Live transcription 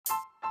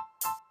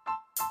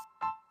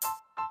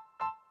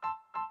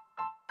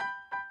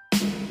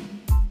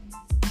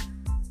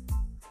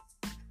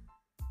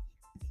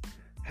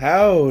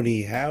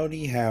Howdy,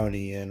 howdy,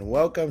 howdy, and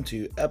welcome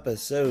to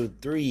episode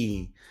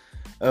 3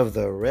 of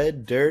the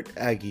Red Dirt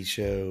Aggie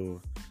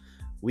Show.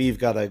 We've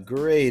got a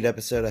great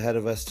episode ahead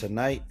of us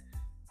tonight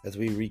as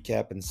we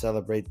recap and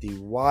celebrate the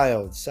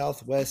wild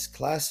Southwest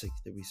Classic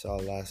that we saw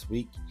last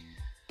week,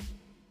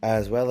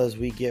 as well as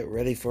we get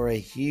ready for a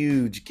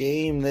huge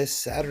game this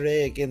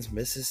Saturday against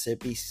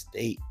Mississippi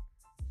State.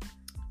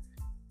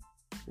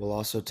 We'll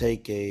also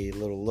take a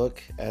little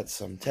look at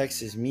some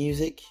Texas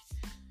music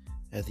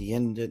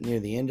near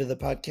the end of the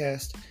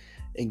podcast,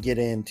 and get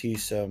into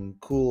some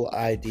cool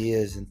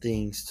ideas and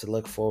things to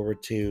look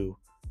forward to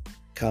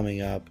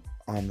coming up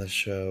on the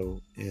show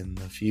in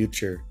the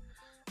future.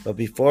 But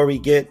before we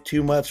get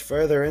too much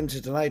further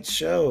into tonight's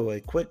show,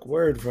 a quick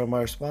word from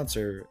our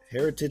sponsor,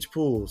 Heritage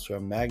Pools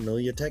from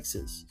Magnolia,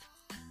 Texas.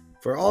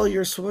 For all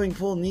your swimming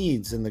pool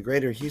needs in the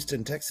greater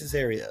Houston, Texas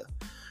area,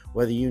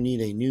 whether you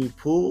need a new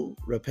pool,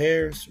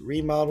 repairs,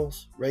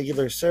 remodels,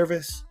 regular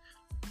service,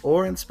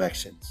 or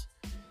inspections,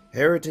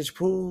 Heritage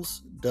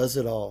Pools does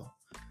it all.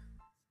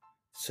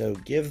 So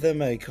give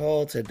them a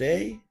call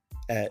today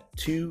at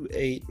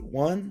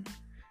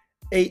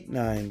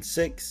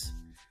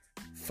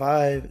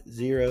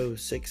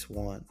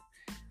 281-896-5061.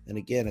 And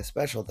again, a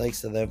special thanks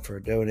to them for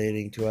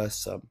donating to us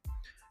some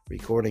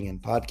recording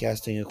and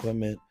podcasting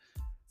equipment.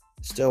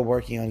 Still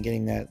working on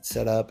getting that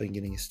set up and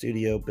getting a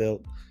studio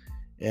built.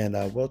 And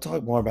we'll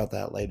talk more about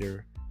that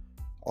later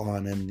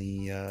on in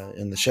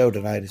the show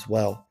tonight as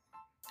well.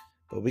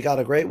 But we got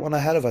a great one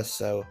ahead of us,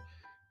 so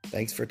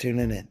thanks for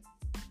tuning in.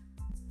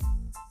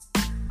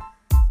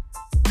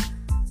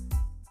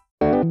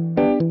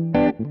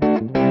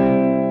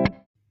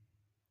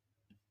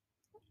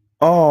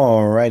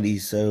 Alrighty,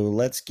 so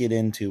let's get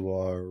into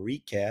our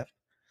recap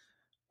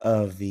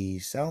of the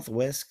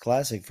Southwest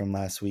Classic from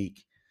last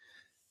week.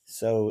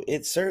 So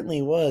it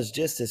certainly was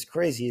just as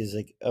crazy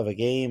of a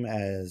game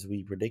as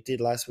we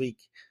predicted last week.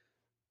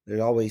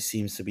 There always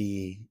seems to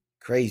be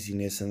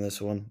craziness in this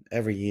one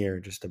every year,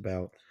 just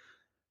about.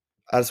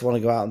 I just want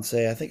to go out and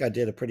say I think I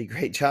did a pretty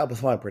great job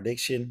with my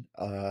prediction.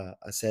 I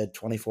said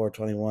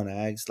 24-21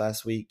 Ags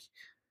last week,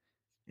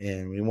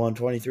 and we won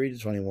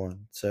 23-21.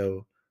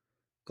 So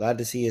glad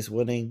to see us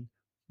winning.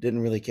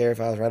 Didn't really care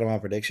if I was right on my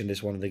prediction,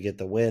 just wanted to get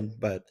the win.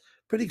 But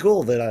pretty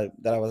cool that I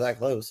was that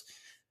close.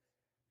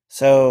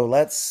 So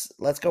let's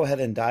go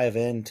ahead and dive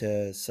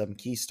into some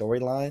key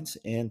storylines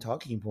and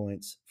talking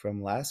points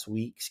from last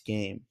week's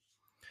game.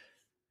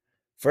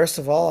 First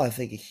of all, I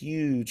think a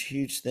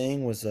huge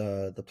thing was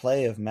the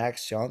play of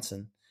Max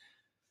Johnson.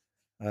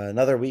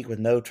 Another week with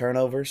no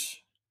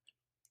turnovers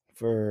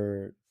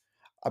for,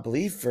 I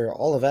believe, for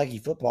all of Aggie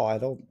football. I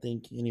don't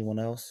think anyone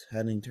else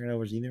had any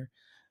turnovers either.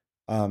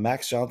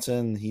 Max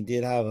Johnson, he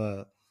did have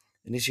an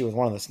issue with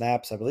one of the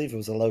snaps. I believe it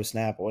was a low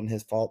snap. It wasn't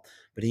his fault,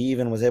 but he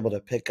even was able to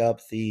pick up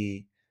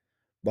the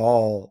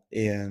ball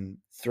and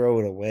throw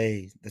it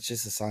away. That's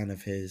just a sign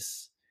of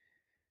his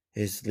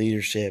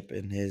leadership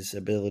and his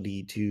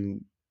ability to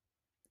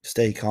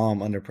stay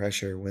calm under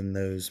pressure when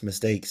those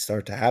mistakes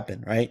start to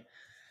happen, right?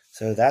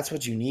 So that's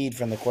what you need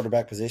from the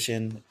quarterback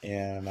position,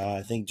 and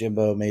I think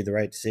Jimbo made the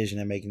right decision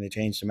in making the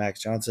change to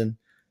Max Johnson.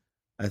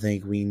 I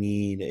think we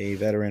need a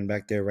veteran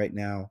back there right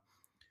now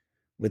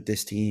with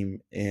this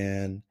team,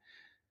 and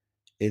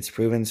it's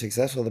proven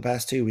successful the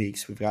past 2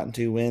 weeks. We've gotten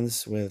 2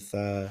 wins with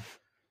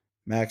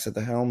Max at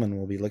the helm, and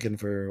we'll be looking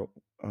for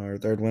our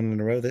third win in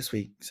a row this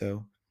week.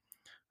 So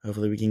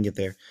hopefully we can get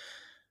there.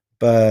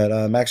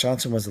 But Max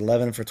Johnson was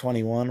 11 for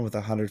 21 with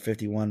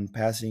 151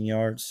 passing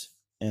yards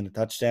and a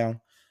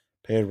touchdown,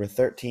 paired with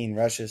 13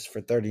 rushes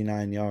for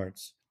 39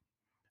 yards.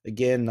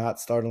 Again, not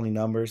startling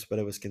numbers, but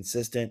it was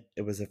consistent,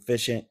 it was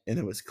efficient, and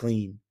it was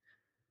clean.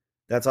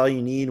 That's all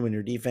you need when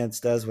your defense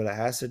does what it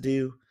has to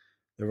do.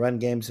 The run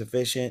game's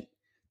efficient.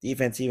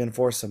 Defense even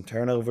forced some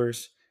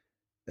turnovers,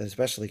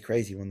 especially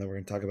crazy one that we're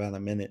going to talk about in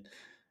a minute.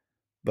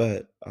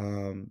 But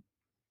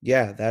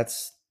yeah,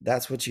 that's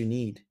what you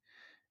need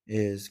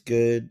is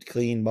good,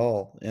 clean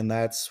ball, and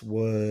that's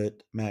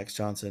what Max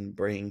Johnson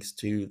brings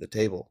to the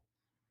table.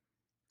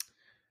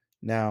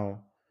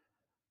 Now,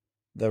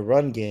 the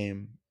run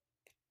game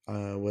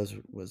was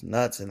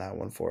nuts in that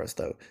one for us,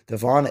 though.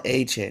 Devon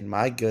Achane,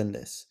 my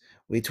goodness.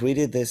 We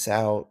tweeted this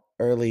out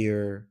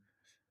earlier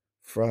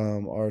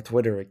from our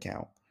Twitter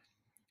account,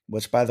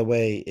 which, by the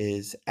way,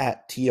 is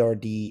at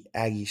TRD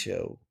Aggie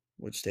Show,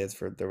 which stands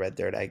for the Red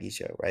Dirt Aggie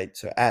Show, right?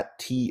 So at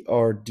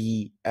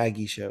TRD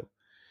Aggie Show,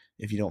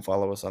 if you don't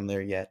follow us on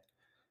there yet.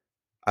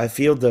 I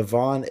feel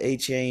Devon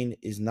Achane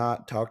is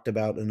not talked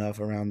about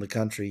enough around the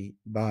country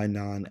by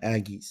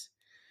non-Aggies.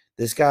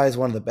 This guy is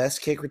one of the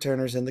best kick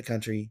returners in the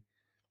country.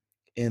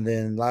 And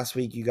then last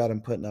week you got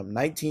him putting up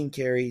 19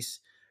 carries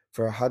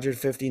for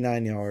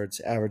 159 yards,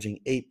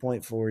 averaging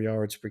 8.4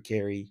 yards per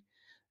carry.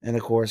 And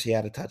of course, he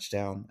had a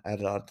touchdown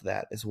added on to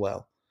that as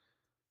well.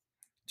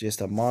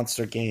 Just a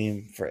monster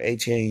game for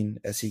Achane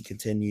as he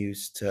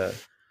continues to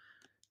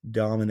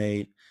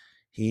dominate.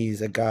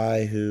 He's a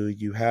guy who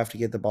you have to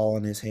get the ball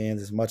in his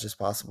hands as much as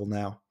possible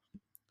now,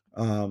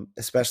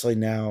 especially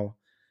now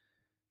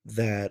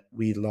that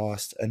we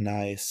lost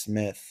Anais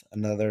Smith.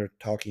 Another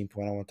talking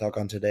point I want to talk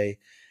on today.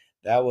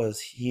 That was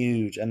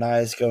huge.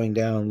 Anais going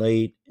down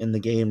late in the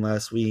game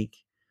last week.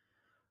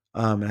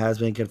 It has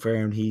been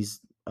confirmed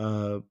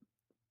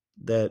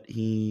that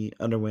he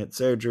underwent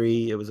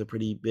surgery. It was a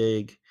pretty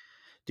big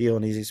deal,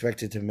 and he's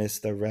expected to miss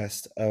the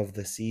rest of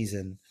the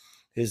season.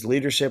 His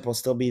leadership will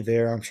still be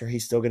there. I'm sure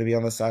he's still going to be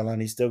on the sideline.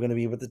 He's still going to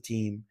be with the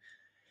team.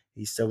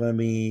 He's still going to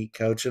be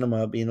coaching them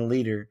up, being a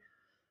leader.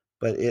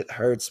 But it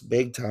hurts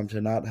big time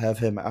to not have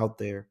him out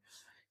there.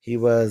 He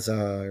was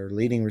our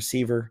leading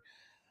receiver.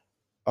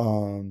 He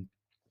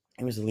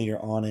was a leader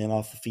on and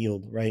off the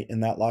field, right,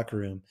 in that locker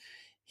room.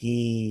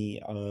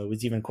 He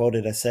was even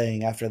quoted as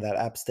saying after that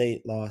App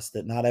State loss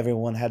that not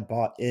everyone had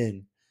bought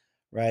in,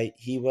 right?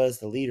 He was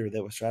the leader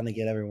that was trying to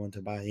get everyone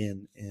to buy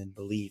in and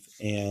believe.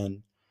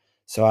 And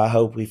so I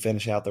hope we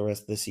finish out the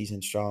rest of the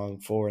season strong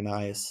for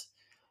Anais.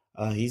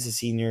 He's a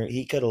senior.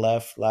 He could have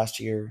left last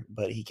year,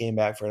 but he came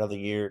back for another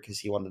year because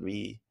he wanted to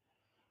be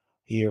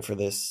here for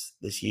this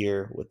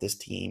year with this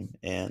team,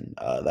 and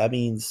that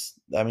means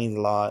a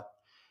lot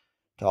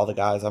to all the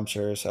guys. I'm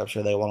sure. So I'm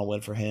sure they want to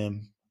win for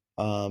him.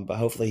 But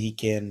hopefully he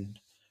can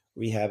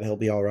rehab. He'll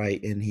be all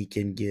right, and he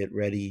can get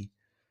ready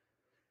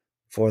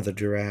for the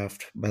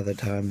draft by the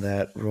time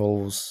that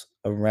rolls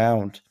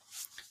around.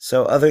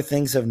 So other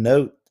things of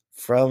note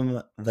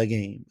from the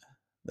game,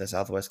 the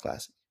Southwest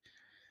Classic.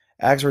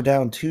 Ags were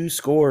down 2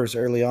 scores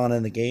early on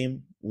in the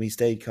game. We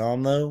stayed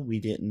calm though. We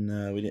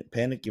didn't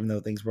panic, even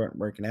though things weren't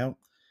working out.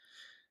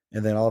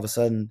 And then all of a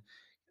sudden,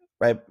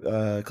 right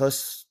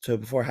close to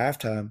before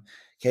halftime,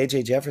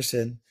 KJ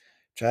Jefferson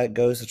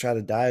goes to try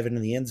to dive into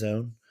the end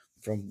zone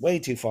from way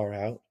too far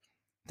out,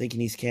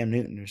 thinking he's Cam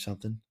Newton or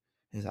something,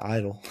 his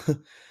idol.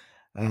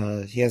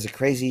 He has a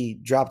crazy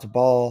dropped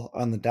ball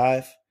on the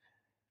dive,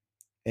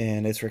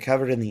 and it's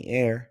recovered in the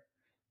air.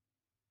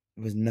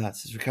 It was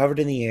nuts. It's recovered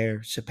in the air.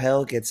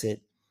 Chappelle gets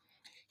it.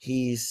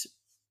 He's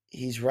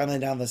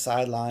running down the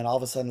sideline. All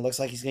of a sudden, looks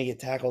like he's going to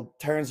get tackled.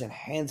 Turns and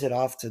hands it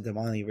off to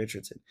Damani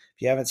Richardson.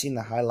 If you haven't seen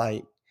the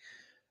highlight,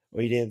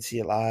 or you didn't see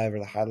it live or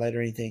the highlight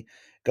or anything,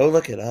 go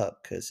look it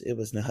up because it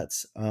was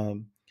nuts.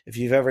 If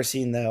you've ever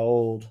seen the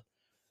old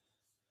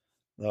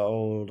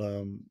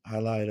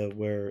highlight of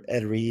where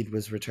Ed Reed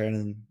was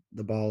returning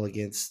the ball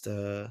against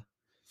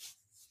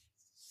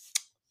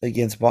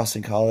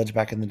Boston College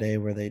back in the day,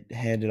 where they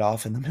hand it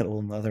off in the middle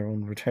and the other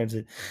one returns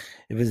it.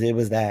 It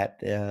was that,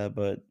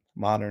 but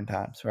modern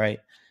times, right?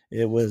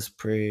 It was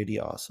pretty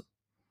awesome.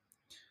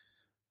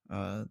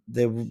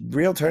 The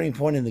real turning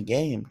point in the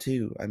game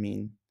too. I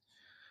mean,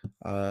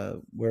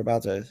 we're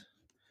about to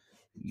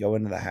go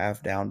into the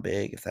half down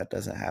big if that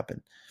doesn't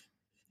happen.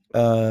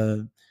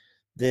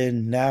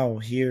 Then now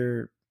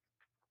here,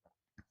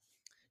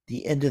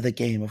 the end of the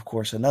game, of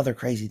course, another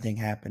crazy thing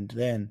happened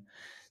then.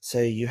 So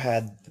you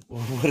had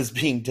what is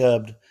being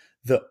dubbed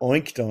the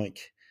oink doink.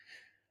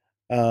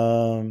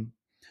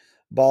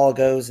 Ball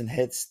goes and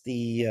hits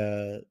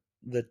the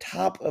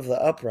top of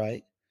the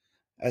upright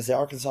as the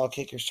Arkansas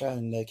kicker's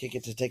trying to kick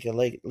it to take a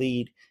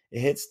lead. It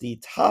hits the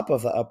top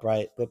of the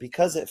upright, but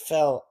because it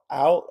fell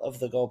out of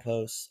the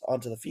goalposts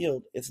onto the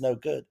field, it's no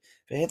good.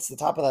 If it hits the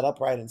top of that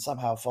upright and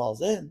somehow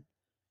falls in,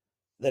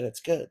 then it's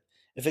good.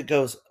 If it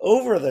goes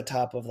over the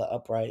top of the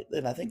upright,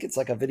 then I think it's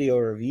like a video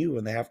review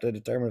and they have to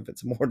determine if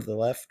it's more to the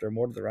left or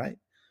more to the right,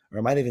 or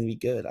it might even be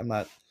good. I'm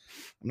not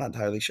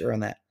entirely sure on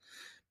that.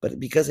 But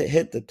because it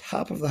hit the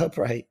top of the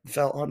upright and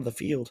fell onto the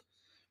field,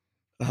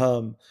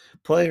 um,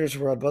 players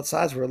were on both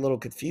sides were a little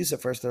confused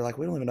at first. They're like,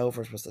 we don't even know if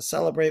we're supposed to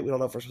celebrate. We don't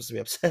know if we're supposed to be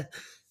upset.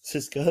 Is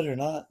this good or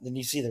not? Then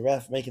you see the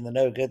ref making the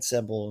no good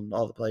symbol, and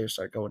all the players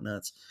start going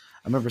nuts.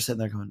 I remember sitting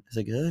there going, "Is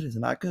it good? Is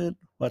it not good?"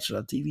 Watch it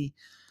on TV,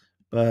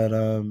 but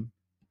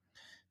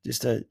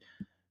just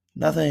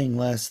nothing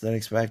less than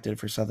expected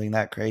for something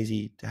that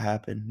crazy to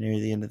happen near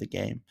the end of the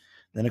game.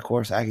 Then of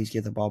course Aggies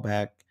get the ball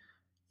back,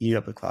 eat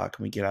up the clock,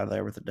 and we get out of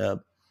there with a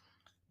dub.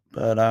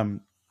 But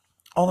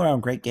all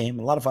around great game,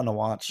 a lot of fun to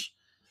watch.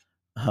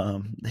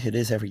 It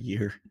is every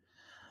year,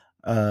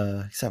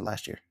 except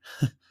last year,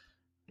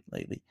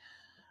 lately.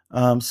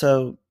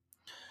 So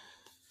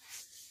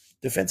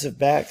defensive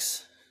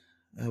backs,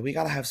 we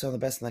got to have some of the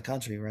best in the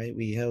country, right?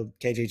 We held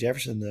KJ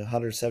Jefferson to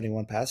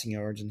 171 passing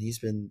yards, and he's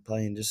been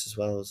playing just as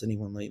well as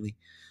anyone lately.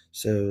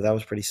 So that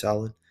was pretty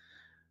solid.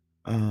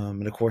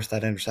 And of course,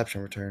 that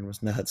interception return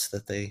was nuts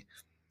that they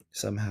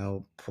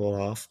somehow pulled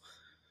off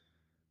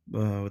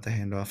with the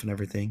handoff and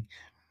everything.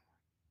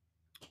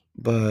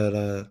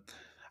 But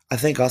I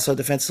think also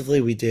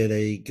defensively, we did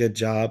a good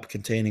job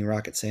containing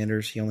Rocket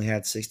Sanders. He only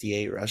had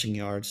 68 rushing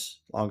yards,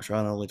 longest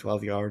run only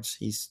 12 yards.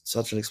 He's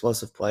such an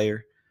explosive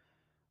player.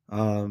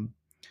 Um,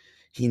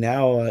 he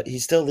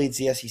still leads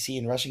the SEC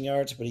in rushing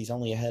yards, but he's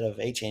only ahead of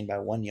A-Chain by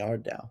 1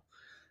 yard now.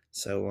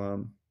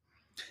 So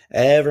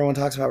everyone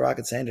talks about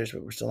Rocket Sanders,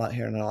 but we're still not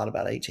hearing a lot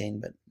about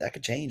A-Chain. But that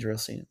could change real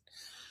soon.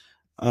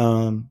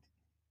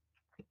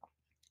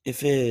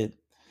 If it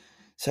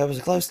So it was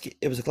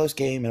a close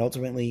game, and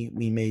ultimately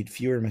we made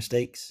fewer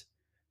mistakes,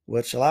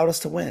 which allowed us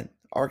to win.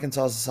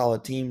 Arkansas is a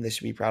solid team. They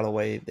should be proud of the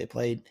way they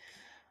played.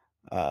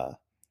 Uh,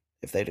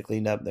 if they'd have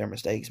cleaned up their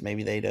mistakes,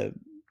 maybe they'd have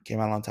came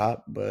out on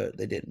top, but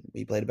they didn't.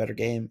 We played a better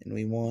game and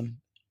we won,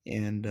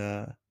 and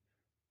it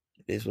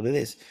is what it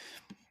is.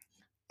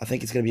 I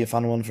think it's going to be a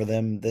fun one for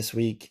them this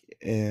week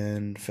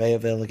in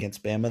Fayetteville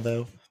against Bama,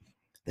 though.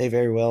 They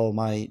very well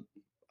might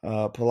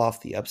pull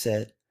off the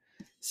upset,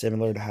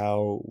 similar to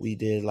how we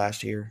did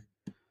last year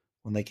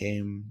when they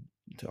came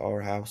to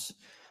our house.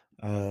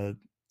 Uh,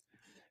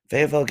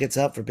 Fayetteville gets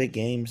up for big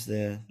games.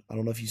 I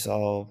don't know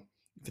if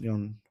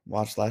anyone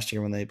watched last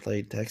year when they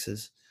played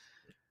Texas.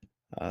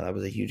 That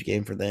was a huge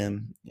game for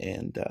them,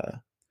 and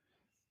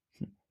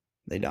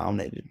they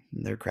dominated.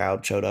 Their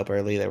crowd showed up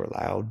early. They were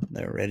loud.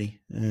 They were ready,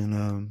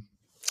 and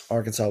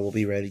Arkansas will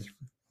be ready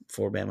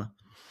for Bama.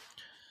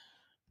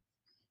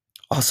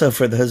 Also,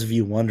 for those of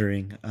you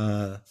wondering,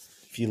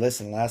 if you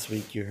listened last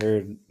week, you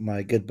heard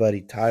my good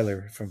buddy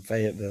Tyler from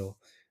Fayetteville.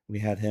 We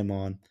had him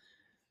on.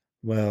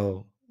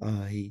 Well,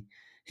 he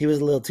was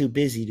a little too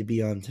busy to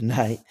be on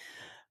tonight.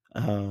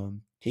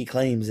 He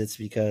claims it's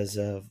because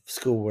of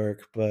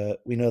schoolwork,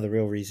 but we know the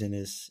real reason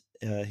is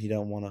he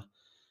don't want to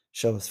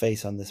show his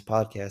face on this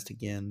podcast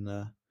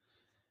again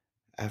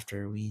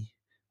after we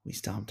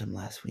stomped him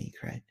last week,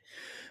 right?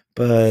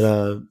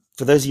 But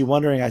for those of you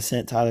wondering, I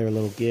sent Tyler a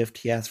little gift.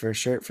 He asked for a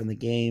shirt from the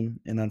game,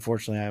 and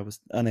unfortunately, I was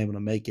unable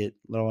to make it,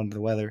 a little under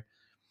the weather.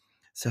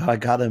 So I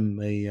got him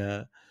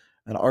an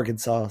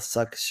Arkansas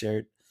Sucks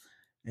shirt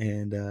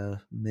and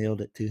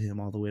mailed it to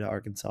him all the way to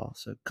Arkansas.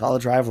 So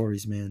college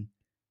rivalries, man,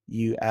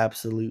 you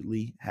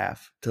absolutely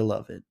have to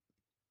love it.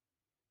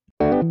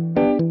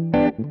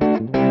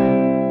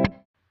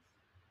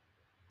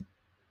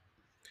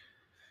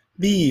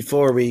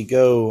 Before we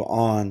go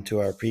on to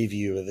our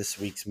preview of this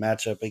week's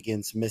matchup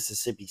against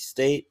Mississippi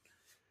State,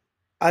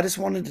 I just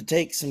wanted to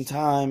take some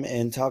time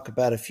and talk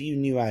about a few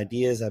new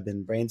ideas I've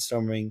been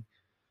brainstorming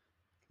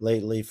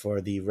lately for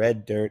the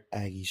Red Dirt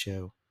Aggie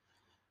Show.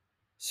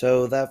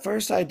 So, that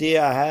first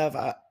idea I have,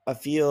 I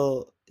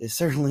feel is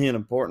certainly an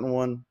important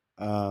one,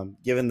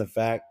 given the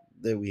fact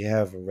that we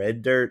have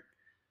red dirt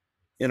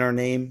in our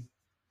name.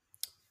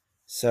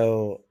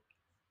 So,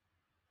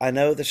 I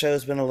know the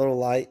show's been a little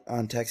light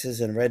on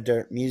Texas and red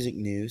dirt music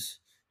news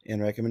and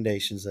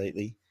recommendations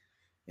lately,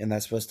 and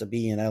that's supposed to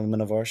be an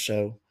element of our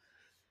show.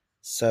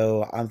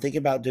 So I'm thinking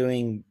about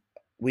doing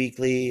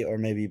weekly or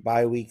maybe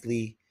bi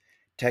weekly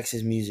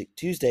Texas Music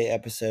Tuesday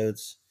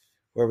episodes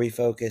where we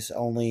focus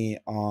only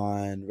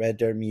on red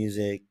dirt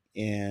music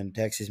and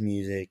Texas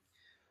music,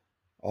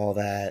 all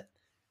that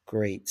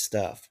great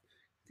stuff.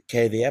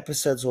 Okay, the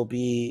episodes will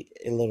be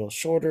a little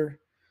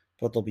shorter,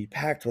 but they'll be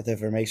packed with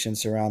information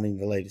surrounding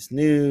the latest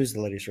news,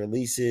 the latest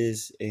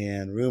releases,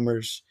 and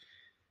rumors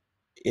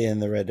in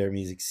the red dirt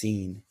music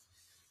scene.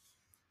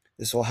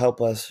 This will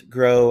help us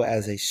grow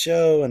as a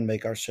show and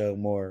make our show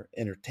more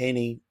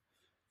entertaining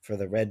for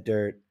the red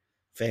dirt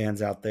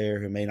fans out there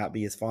who may not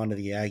be as fond of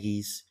the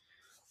Aggies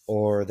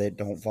or that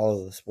don't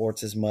follow the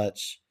sports as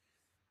much,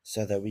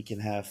 so that we can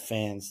have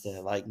fans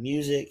that like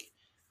music,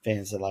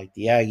 fans that like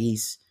the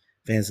Aggies,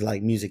 fans that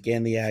like music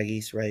and the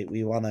Aggies, right?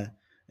 We want to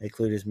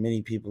include as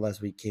many people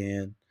as we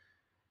can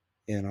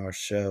in our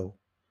show.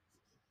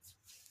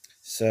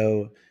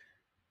 So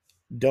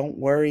don't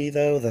worry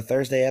though, the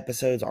Thursday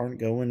episodes aren't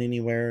going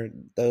anywhere.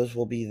 Those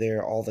will be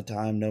there all the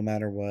time, no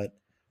matter what.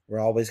 We're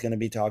always going to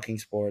be talking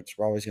sports.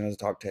 We're always going to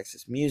talk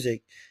Texas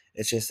music.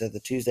 It's just that the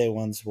Tuesday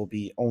ones will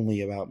be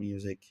only about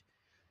music,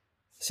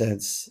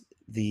 since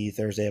the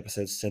Thursday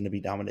episodes tend to be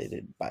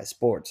dominated by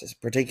sports,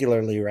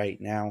 particularly right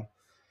now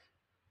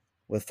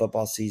with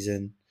football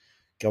season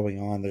going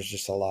on. There's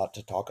just a lot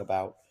to talk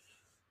about.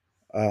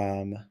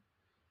 Um,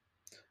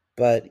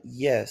 but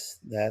yes,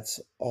 that's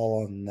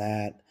all on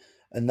that.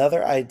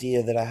 Another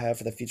idea that I have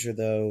for the future,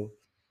 though,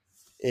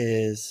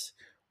 is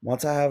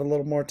once I have a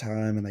little more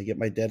time and I get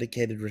my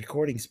dedicated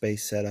recording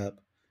space set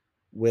up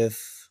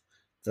with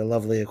the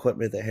lovely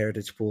equipment that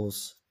Heritage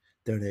Pools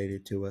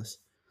donated to us,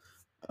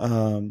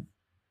 I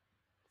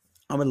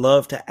would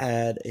love to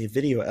add a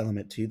video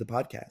element to the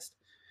podcast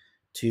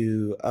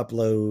to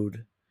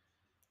upload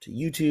to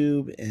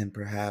YouTube and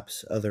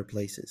perhaps other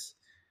places.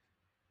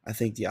 I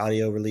think the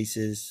audio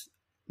releases,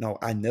 no,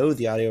 I know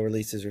the audio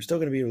releases are still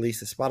going to be released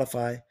to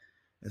Spotify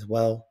as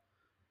well,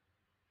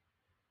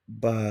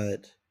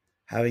 but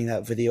having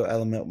that video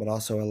element would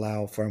also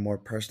allow for a more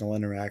personal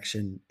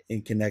interaction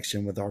in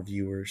connection with our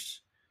viewers.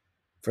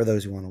 For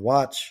those who want to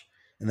watch,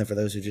 and then for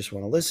those who just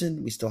want to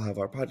listen, we still have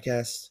our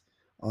podcast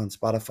on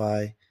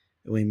Spotify,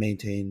 and we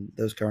maintain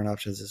those current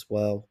options as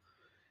well.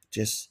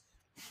 Just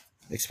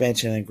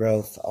expansion and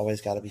growth, always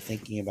got to be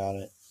thinking about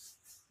it.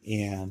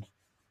 And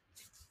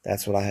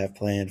that's what I have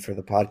planned for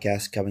the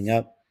podcast coming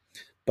up.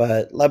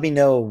 But let me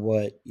know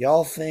what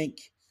y'all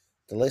think,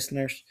 the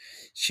listeners.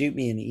 Shoot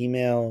me an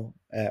email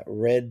at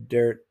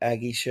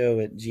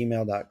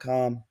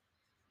reddirtaggieshow@gmail.com.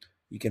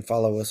 You can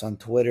follow us on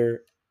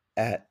Twitter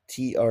at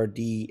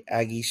TRD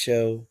Aggie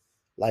Show.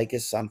 Like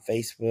us on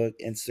Facebook,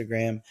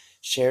 Instagram.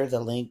 Share the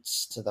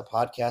links to the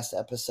podcast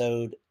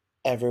episode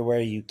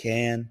everywhere you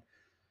can,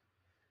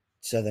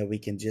 so that we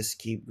can just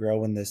keep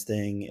growing this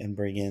thing and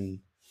bring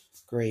in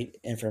great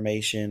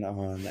information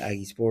on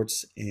Aggie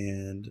sports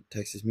and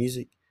Texas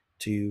music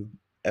to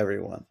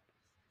everyone.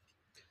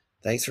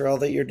 Thanks for all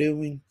that you're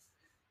doing.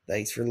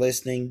 Thanks for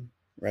listening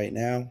right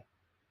now.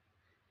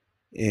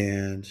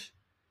 And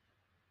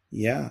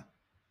yeah,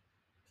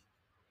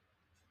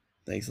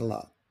 thanks a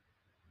lot.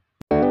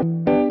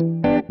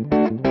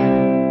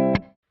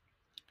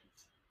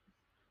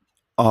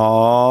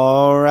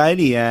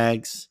 Alrighty,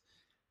 Ags.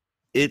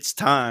 It's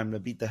time to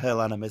beat the hell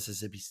out of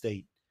Mississippi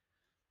State.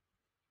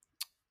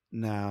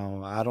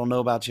 Now, I don't know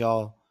about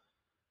y'all,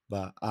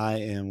 but I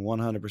am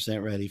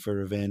 100% ready for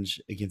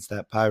revenge against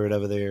that pirate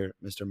over there,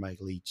 Mr.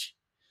 Mike Leach.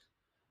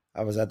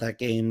 I was at that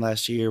game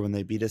last year when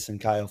they beat us in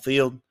Kyle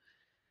Field.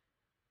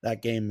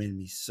 That game made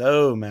me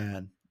so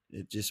mad.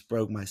 It just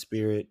broke my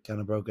spirit, kind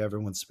of broke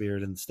everyone's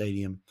spirit in the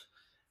stadium,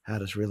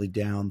 had us really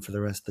down for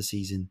the rest of the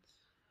season,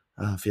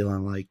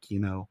 feeling like,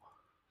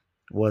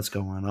 what's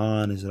going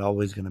on? Is it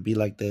always going to be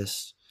like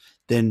this?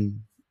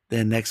 Then,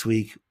 then next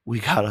week we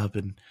got up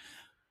and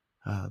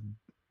uh,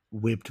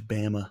 whipped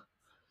Bama.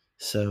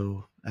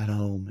 So at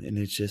home, and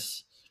it's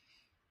just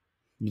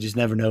you just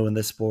never know in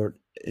this sport.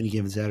 Any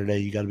given Saturday,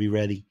 you got to be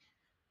ready.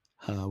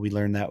 We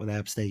learned that with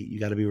App State. You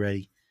got to be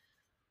ready.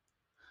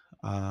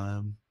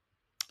 Um,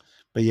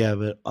 but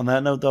on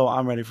that note, though,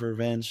 I'm ready for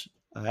revenge.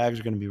 Ags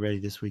are going to be ready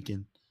this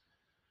weekend.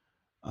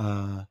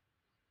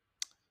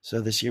 So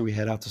this year we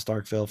head out to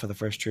Starkville for the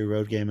first true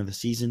road game of the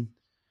season.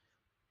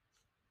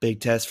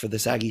 Big test for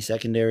this Aggie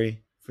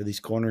secondary for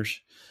these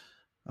corners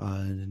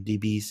and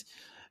DBs,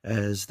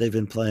 as they've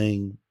been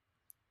playing.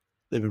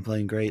 They've been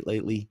playing great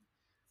lately,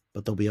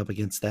 but they'll be up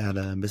against that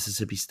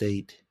Mississippi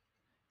State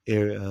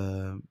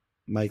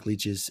Mike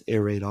Leach's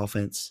air raid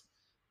offense,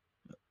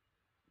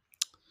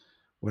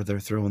 where they're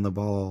throwing the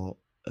ball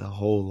a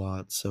whole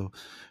lot. So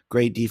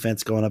great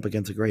defense going up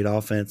against a great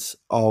offense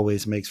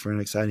always makes for an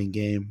exciting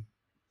game.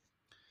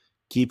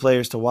 Key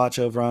players to watch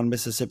over on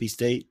Mississippi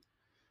State,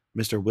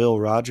 Mr. Will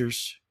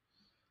Rogers,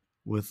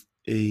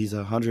 he's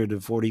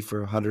 140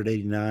 for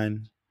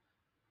 189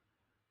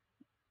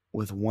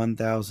 with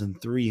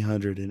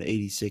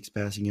 1,386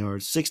 passing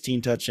yards,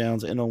 16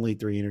 touchdowns, and only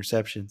 3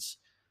 interceptions.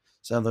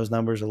 Some of those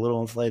numbers are a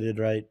little inflated,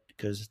 right,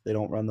 because they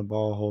don't run the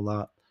ball a whole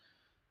lot.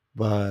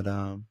 But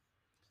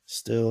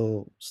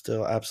still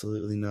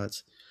absolutely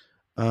nuts.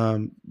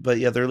 But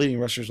yeah, their leading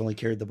rushers only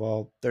carried the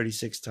ball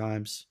 36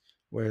 times,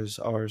 whereas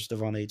ours,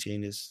 Devon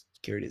Achane, has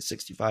carried it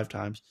 65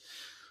 times.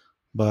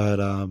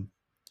 But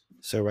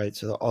so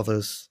all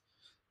those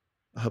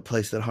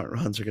plays that aren't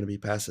runs are going to be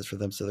passes for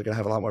them, so they're going to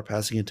have a lot more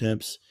passing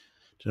attempts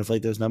to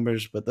inflate those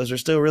numbers. But those are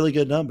still really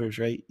good numbers,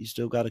 right? You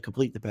still got to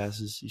complete the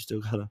passes. You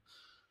still got to.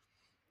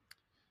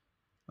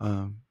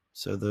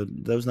 So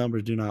those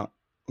numbers do not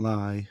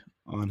lie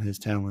on his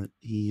talent.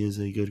 He is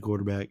a good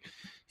quarterback.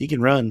 He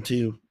can run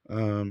too.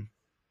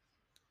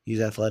 He's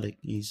athletic.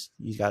 He's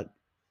got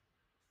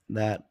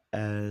that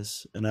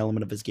as an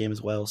element of his game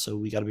as well. So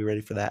we got to be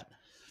ready for that.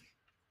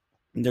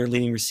 Their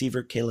leading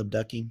receiver, Caleb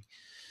Ducking,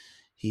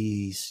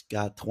 he's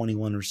got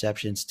 21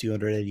 receptions,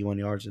 281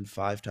 yards, and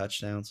 5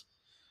 touchdowns.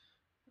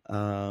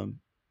 So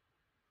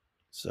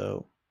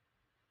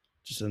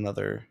just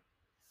another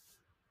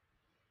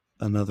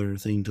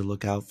thing to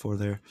look out for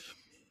there.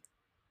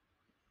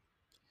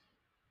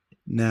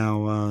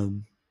 Now,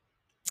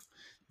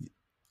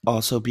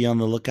 also be on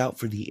the lookout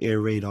for the air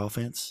raid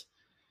offense.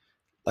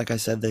 Like I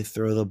said, they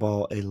throw the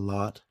ball a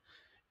lot.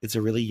 It's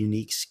a really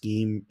unique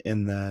scheme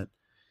in that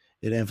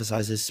it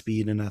emphasizes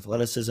speed and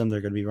athleticism.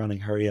 They're going to be running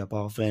hurry up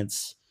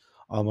offense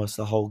almost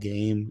the whole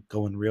game,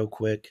 going real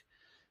quick,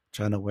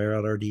 trying to wear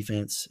out our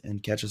defense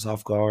and catch us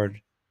off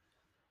guard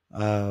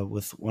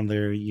with one of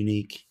their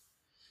unique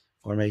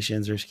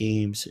formations or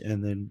schemes,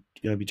 and then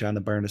going to be trying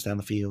to burn us down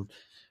the field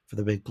for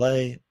the big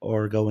play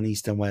or going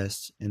east and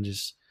west and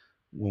just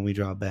when we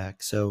drop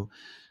back. So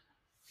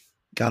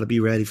got to be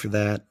ready for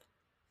that.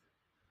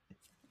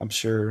 I'm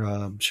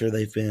sure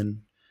they've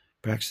been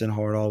practicing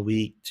hard all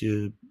week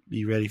to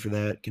be ready for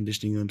that,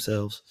 conditioning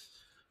themselves.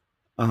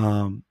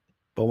 But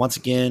once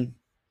again,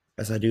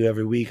 as I do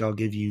every week, I'll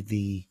give you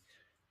the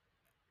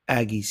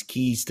Aggies'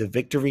 keys to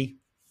victory,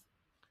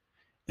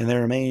 and they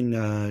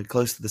remain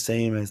close to the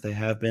same as they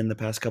have been the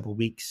past couple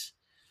weeks.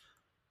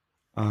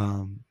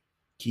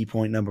 Key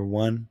point number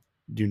 1: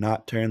 do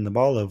not turn the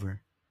ball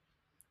over.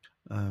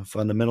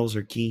 Fundamentals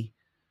are key.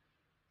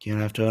 Can't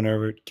have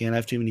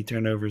too many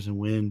turnovers and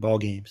win ball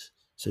games.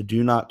 So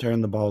do not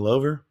turn the ball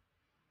over.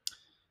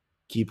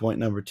 Key point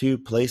number 2: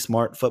 play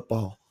smart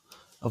football.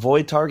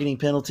 Avoid targeting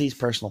penalties,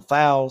 personal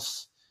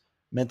fouls,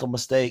 mental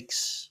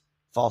mistakes,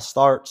 false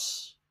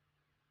starts,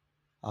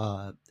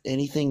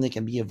 anything that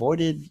can be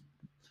avoided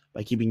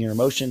by keeping your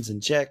emotions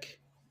in check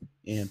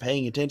and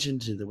paying attention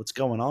to what's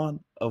going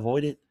on.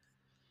 Avoid it.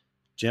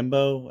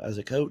 Jimbo, as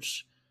a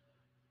coach,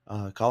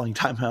 calling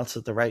timeouts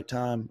at the right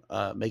time,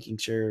 making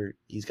sure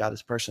he's got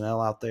his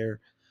personnel out there,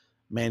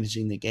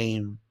 managing the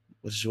game,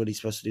 which is what he's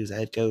supposed to do as a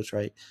head coach,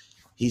 right?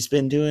 He's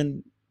been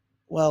doing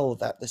well with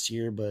that this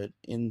year, but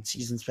in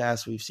seasons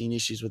past, we've seen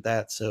issues with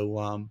that.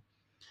 So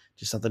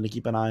just something to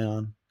keep an eye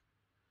on.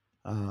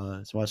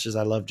 As much as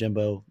I love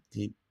Jimbo,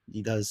 he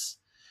does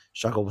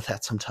struggle with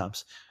that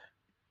sometimes.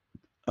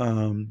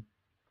 Um,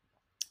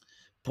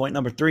 Point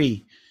number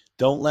 3,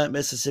 don't let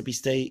Mississippi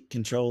State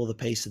control the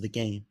pace of the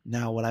game.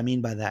 Now, what I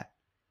mean by that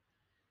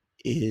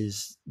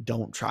is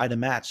don't try to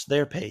match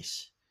their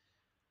pace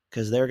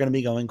because they're going to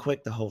be going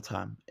quick the whole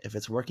time. If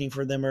it's working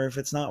for them or if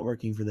it's not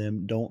working for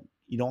them,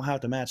 you don't have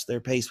to match their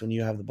pace when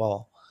you have the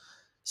ball.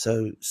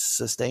 So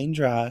sustain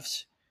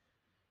drives,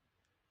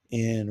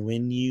 and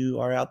when you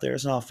are out there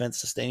as an offense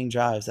sustaining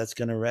drives, that's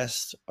going to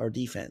rest our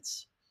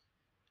defense,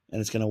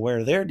 and it's going to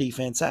wear their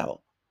defense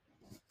out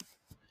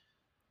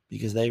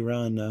because they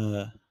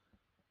run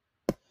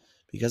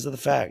because of the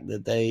fact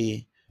that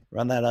they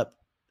run that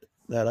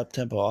up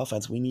tempo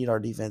offense. We need our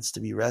defense to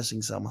be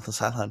resting some on the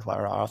sideline while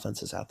our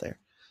offense is out there,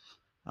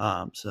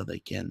 so they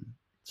can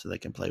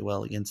play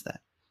well against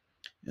that,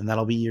 and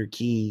that'll be your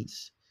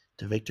keys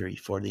to victory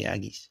for the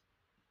Aggies.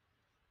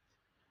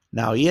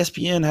 Now,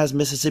 ESPN has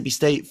Mississippi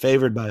State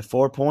favored by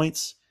 4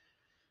 points,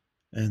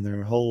 and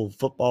their whole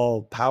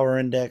football power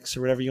index,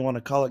 or whatever you want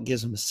to call it,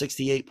 gives them a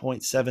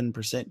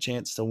 68.7%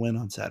 chance to win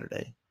on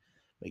Saturday.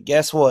 But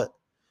guess what?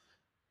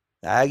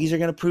 The Aggies are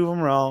going to prove them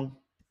wrong.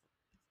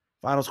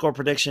 Final score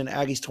prediction,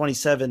 Aggies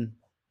 27,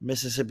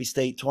 Mississippi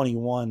State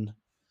 21.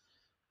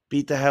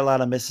 Beat the hell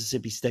out of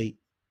Mississippi State.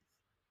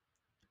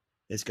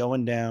 It's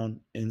going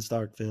down in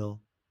Starkville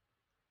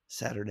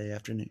Saturday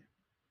afternoon.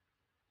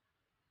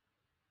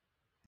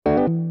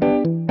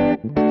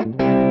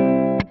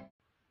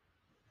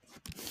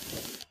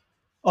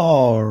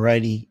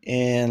 Alrighty,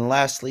 and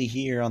lastly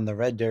here on the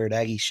Red Dirt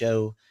Aggie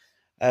Show,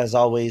 as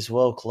always,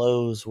 we'll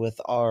close with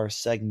our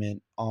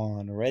segment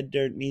on Red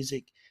Dirt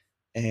music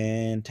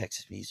and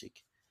Texas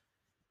music.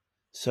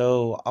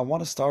 So I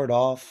want to start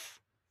off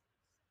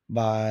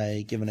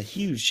by giving a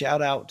huge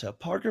shout out to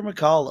Parker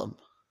McCollum,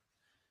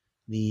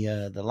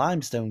 the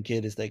Limestone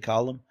Kid, as they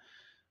call him.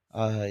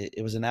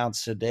 It was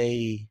announced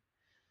today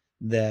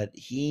that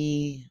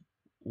he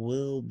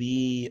will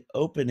be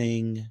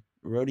opening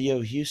Rodeo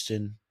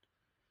Houston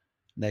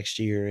next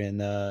year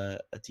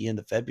at the end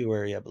of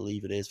February, I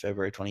believe it is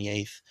February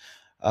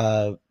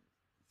 28th.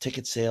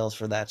 Ticket sales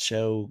for that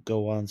show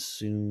go on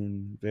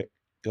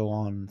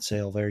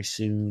sale very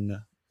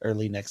soon,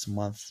 early next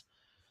month.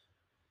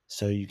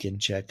 So you can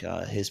check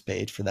his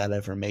page for that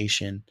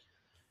information.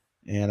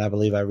 And I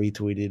believe I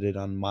retweeted it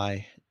on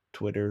my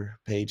Twitter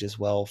page as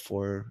well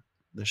for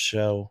the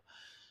show.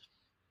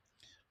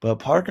 But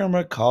Parker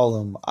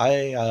McCollum,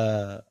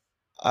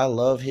 I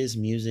love his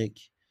music.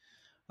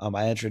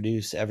 I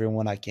introduce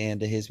everyone I can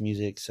to his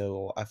music,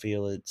 so I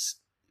feel it's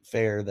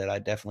fair that I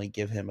definitely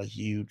give him a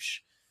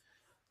huge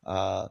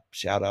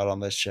shout out on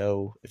this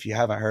show. If you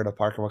haven't heard of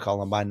Parker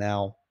McCollum by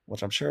now,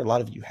 which I'm sure a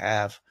lot of you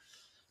have,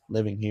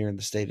 living here in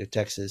the state of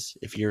Texas,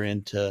 if you're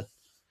into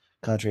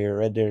country or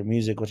red dirt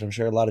music, which I'm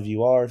sure a lot of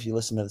you are if you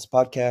listen to this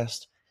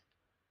podcast,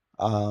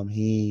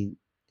 he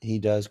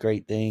does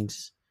great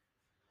things,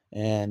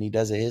 and he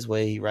does it his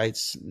way. He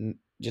writes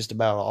just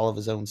about all of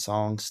his own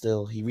songs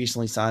still. He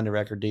recently signed a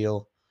record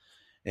deal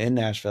in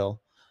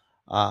Nashville,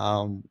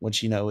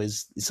 which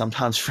is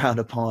sometimes frowned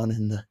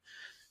upon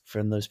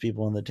from those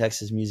people in the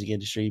Texas music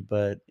industry,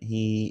 but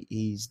he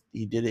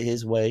did it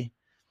his way.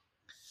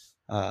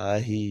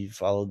 He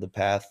followed the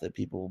path that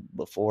people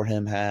before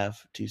him have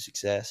to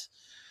success,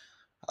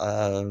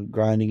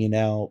 grinding it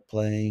out,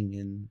 playing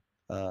in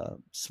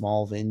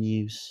small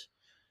venues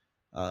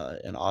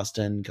in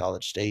Austin,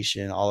 College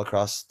Station, all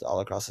across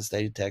the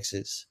state of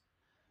Texas.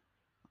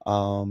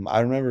 I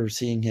remember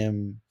seeing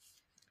him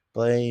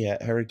play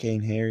at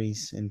Hurricane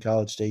Harry's in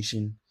College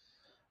Station.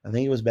 I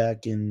think it was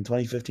back in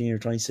 2015 or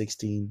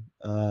 2016.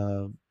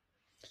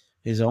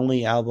 His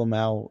only album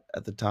out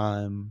at the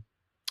time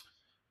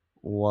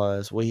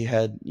he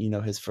had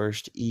his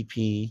first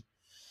EP,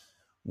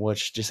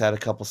 which just had a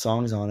couple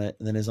songs on it,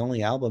 and then his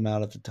only album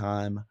out at the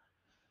time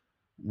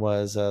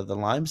was the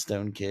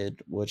Limestone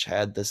Kid, which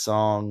had the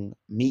song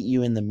 "Meet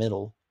You in the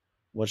Middle,"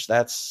 which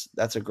that's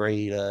a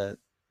great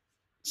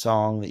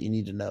song that you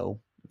need to know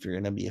if you're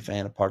going to be a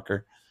fan of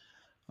Parker.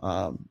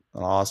 An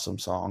awesome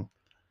song,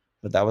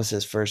 but that was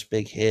his first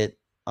big hit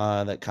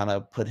that kind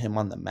of put him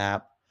on the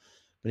map.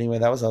 But anyway,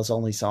 that was his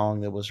only song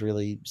that was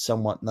really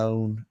somewhat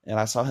known, and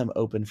I saw him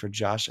open for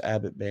Josh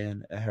Abbott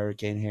Band at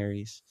Hurricane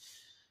Harry's.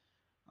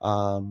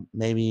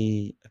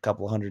 Maybe a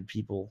couple hundred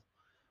people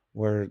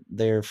were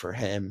there for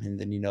him, and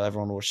then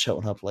everyone was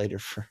showing up later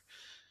for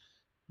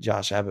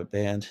Josh Abbott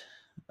Band.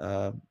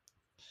 And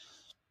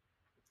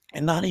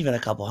not even a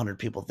couple hundred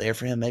people there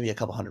for him. Maybe a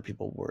couple hundred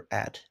people were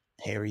at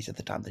Harry's at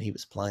the time that he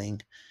was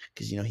playing,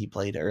 because he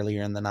played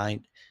earlier in the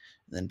night.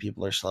 And then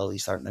people are slowly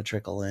starting to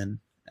trickle in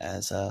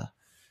as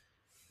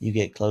you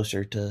get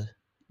closer to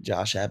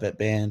Josh Abbott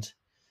Band.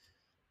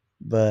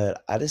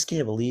 But I just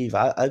can't believe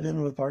I've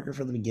been with Parker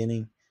from the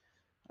beginning.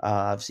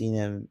 I've seen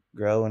him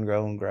grow and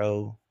grow and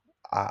grow.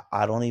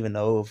 I don't even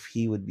know if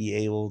he would be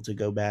able to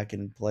go back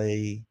and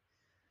play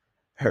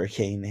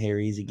Hurricane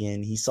Harry's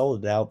again. He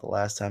sold it out the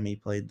last time he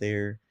played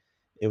there.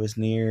 It was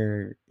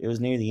near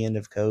the end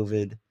of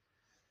COVID.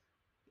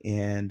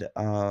 and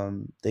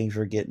things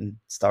were getting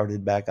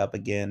started back up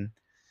again,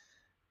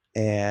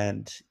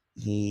 and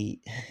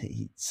he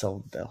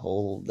sold the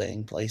whole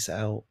dang place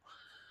out.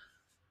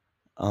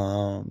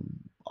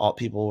 All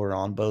people were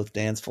on both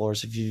dance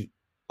floors. If you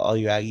all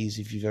you Aggies,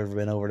 if you've ever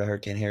been over to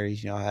Hurricane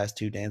Harry's, it has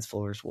two dance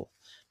floors. Well,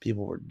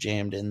 people were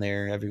jammed in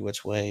there every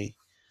which way,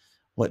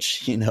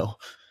 which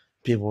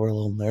people were a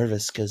little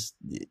nervous because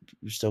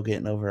we're still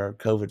getting over our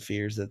COVID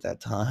fears at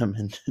that time,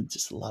 and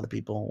just a lot of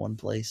people in one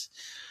place.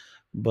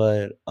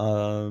 But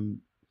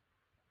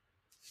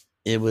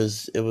it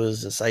was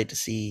a sight to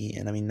see,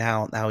 and I mean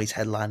now he's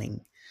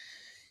headlining,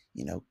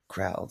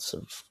 crowds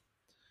of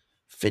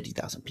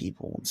 50,000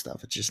 people and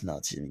stuff. It's just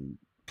nuts. I mean,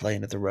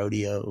 playing at the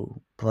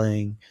rodeo,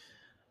 playing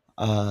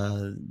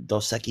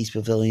Dos Equis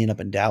Pavilion up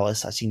in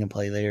Dallas. I seen him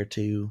play there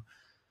too.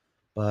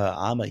 But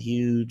I'm a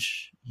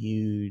huge,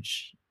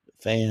 huge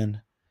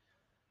fan.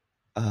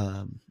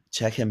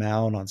 Check him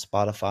out on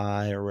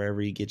Spotify or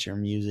wherever you get your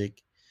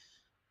music.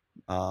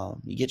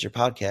 You get your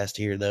podcast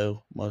here,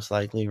 though, most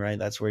likely, right?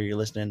 That's where you're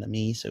listening to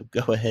me. So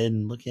go ahead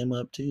and look him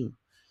up too.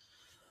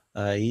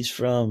 He's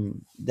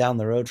from down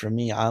the road from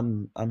me.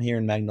 I'm here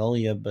in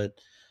Magnolia, but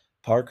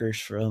Parker's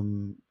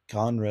from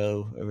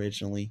Conroe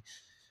originally,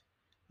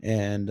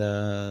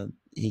 and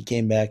he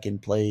came back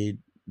and played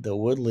the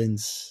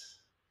Woodlands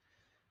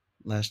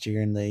last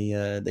year, and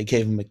they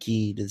gave him a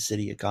key to the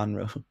city of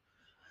Conroe,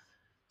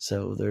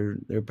 so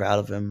they're proud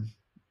of him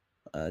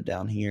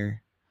down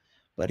here.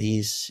 But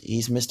he's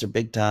Mr.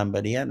 Big Time,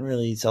 but he hadn't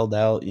really sold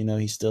out.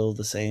 He's still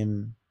the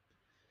same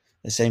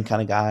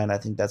kind of guy, and I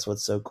think that's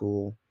what's so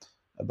cool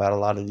about uh,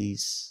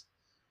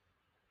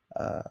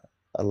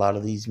 a lot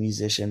of these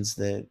musicians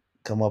that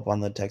come up on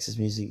the Texas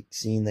music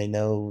scene. They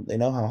know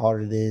how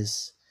hard it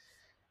is,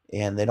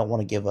 and they don't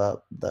want to give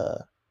up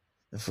the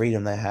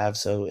freedom they have.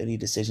 So any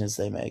decisions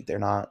they make, they're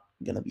not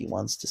going to be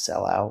ones to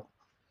sell out,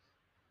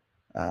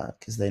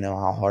 because they know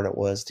how hard it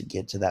was to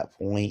get to that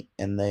point,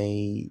 and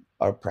they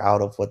are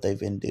proud of what they've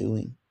been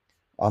doing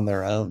on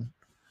their own.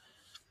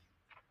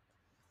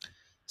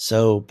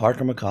 So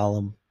Parker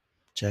McCollum,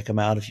 check him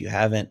out if you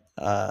haven't.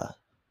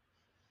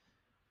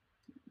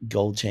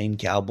 Gold Chain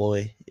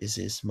Cowboy is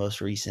his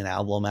most recent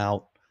album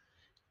out.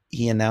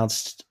 He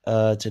announced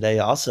today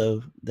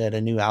also that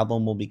a new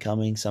album will be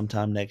coming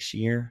sometime next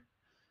year.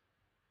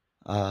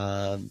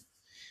 Uh,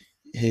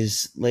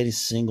 his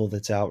latest single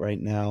that's out right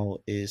now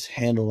is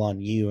Handle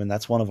on You, and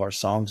that's one of our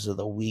songs of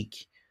the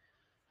week.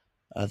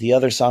 The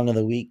other song of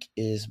the week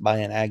is by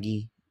an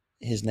Aggie.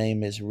 His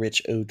name is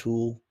Rich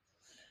O'Toole.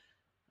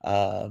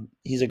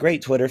 He's a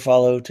great Twitter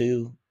follow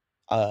too.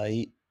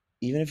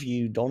 Even if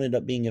you don't end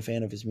up being a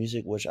fan of his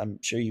music, which I'm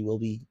sure you will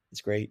be,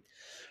 it's great.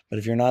 But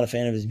if you're not a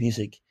fan of his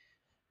music,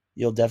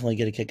 you'll definitely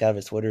get a kick out of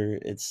his Twitter.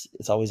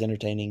 It's always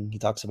entertaining. He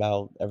talks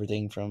about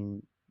everything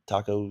from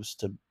tacos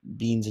to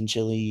beans and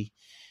chili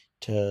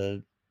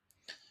to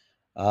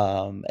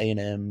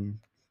A&M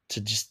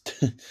to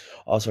just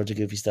all sorts of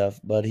goofy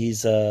stuff. But he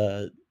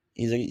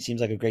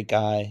seems like a great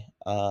guy,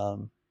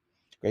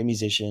 great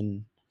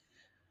musician.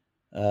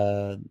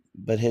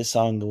 But his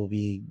song will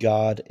be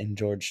God and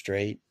George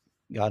Strait.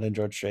 God and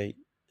George Strait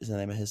is the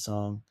name of his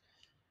song.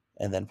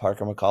 And then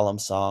Parker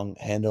McCollum's song,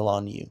 Handle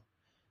on You.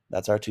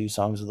 That's our two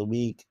songs of the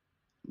week.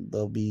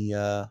 They'll be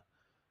uh,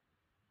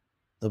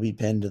 they'll be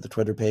pinned to the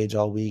Twitter page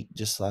all week,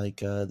 just like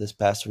this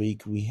past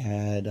week we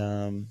had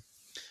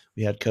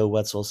Co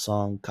Wetzel's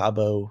song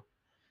Cabo,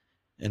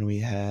 and we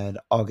had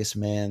August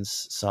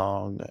Man's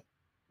song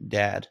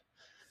Dad.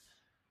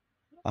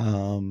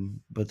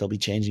 But they'll be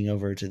changing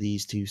over to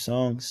these two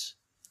songs.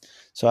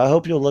 So I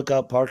hope you'll look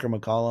up Parker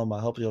McCollum.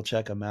 I hope you'll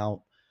check him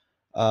out.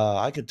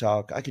 I could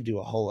do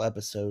a whole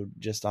episode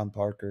just on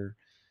Parker.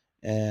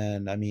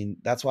 And I mean,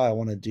 that's why I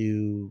want to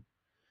do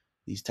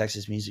these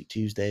Texas Music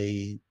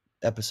Tuesday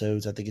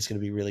episodes. I think it's going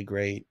to be really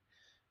great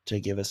to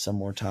give us some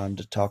more time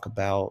to talk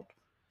about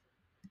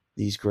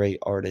these great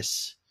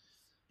artists.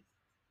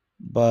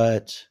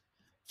 But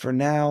for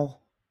now,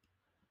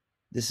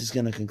 this is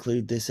going to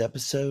conclude this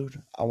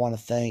episode. I want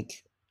to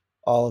thank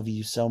all of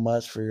you so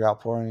much for your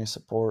outpouring of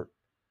support.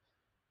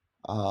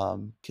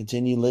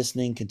 Continue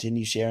listening,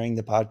 continue sharing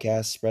the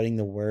podcast, spreading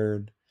the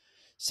word,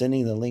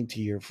 sending the link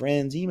to your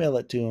friends, email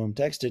it to them,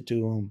 text it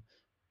to them,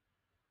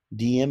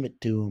 DM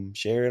it to them,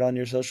 share it on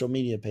your social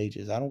media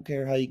pages. I don't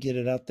care how you get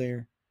it out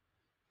there.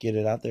 Get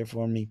it out there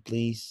for me,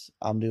 please.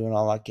 I'm doing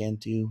all I can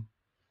to.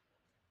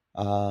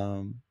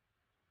 Um,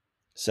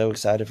 so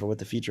excited for what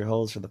the future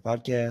holds for the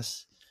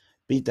podcast.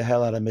 Beat the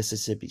hell out of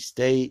Mississippi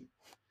State.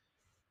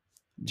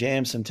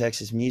 Jam some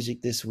Texas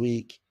music this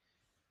week.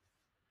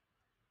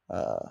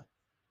 Uh,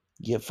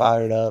 get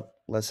fired up.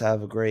 Let's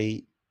have a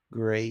great,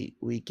 great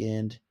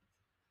weekend.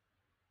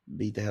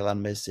 Beat the hell out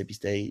of Mississippi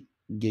State.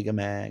 Giga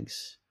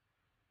Mags.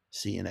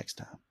 See you next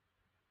time.